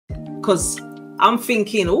because I'm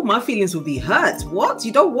thinking, oh, my feelings will be hurt. What?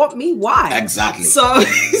 You don't want me? Why? Exactly.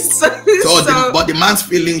 But the man's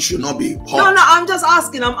feelings should not be hurt. No, I'm just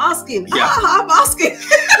asking. I'm asking. Yeah. I'm asking.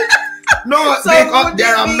 No, So because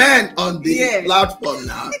there are men on the Yeah. platform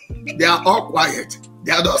now. They are all quiet.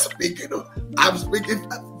 They are not speaking. I'm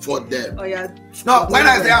speaking for them. Oh yeah. No, when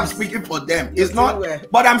I say I'm speaking for them, it's not. Well.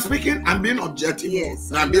 But I'm speaking. I'm being objective.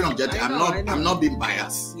 Yes. No, I'm being objective. I know. I'm not being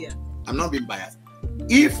biased. Yeah. I'm not being biased.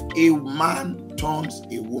 If a man turns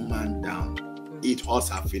a woman down, it hurts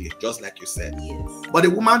her feeling, just like you said. Yes. But the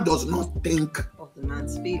woman does not think Of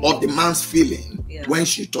the man's feeling. Yeah. When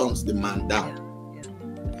she turns the man down. Yeah.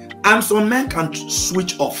 And some men can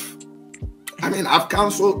switch off. I mean, I've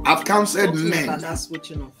counseled men. That's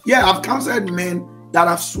switching off. Yeah, I've counseled men that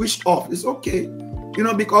have switched off. It's okay,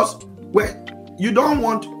 because you don't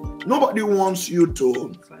want, nobody wants you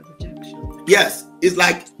to. Rejection. Yes, it's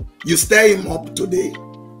like you stir him up today,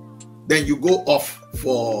 then you go off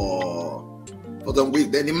for the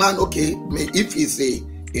week. Then the man, if he's a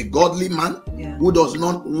godly man who does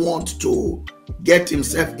not want to get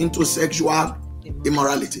himself into sexual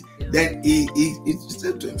immorality, then he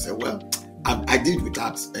said to himself, well, I did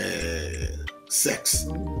without sex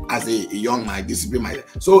as a young man. Discipline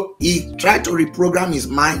myself. So he tried to reprogram his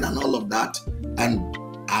mind and all of that, and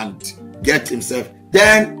get himself.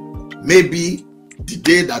 Then maybe the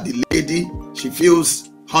day that the lady, she feels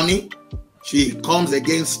honey, she comes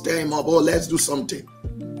again, stir him up. Oh, let's do something.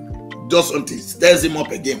 Does something, stirs him up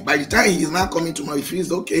again. By the time he's now coming tomorrow, he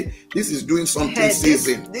feels okay. This is doing something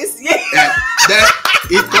season. Then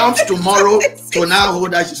it comes tomorrow to now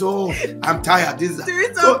hold that. She's I'm tired.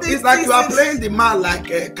 So it's like you are playing the man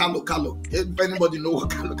like Kalo. If anybody know what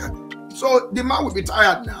Kalo. So the man will be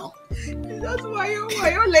tired now. That's why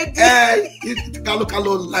you're like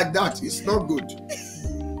Kalo like that. It's not good.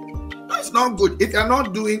 No, it's not good. If you're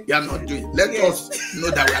not doing, you're not doing. Let us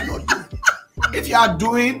know that we are not doing. If you are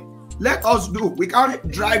doing, let us do. We can't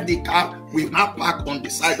drive the car. We now park on the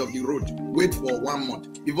side of the road. Wait for 1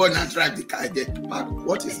 month before now drive the car again. Park.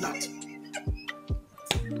 What is that?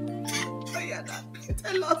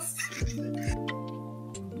 Tell us.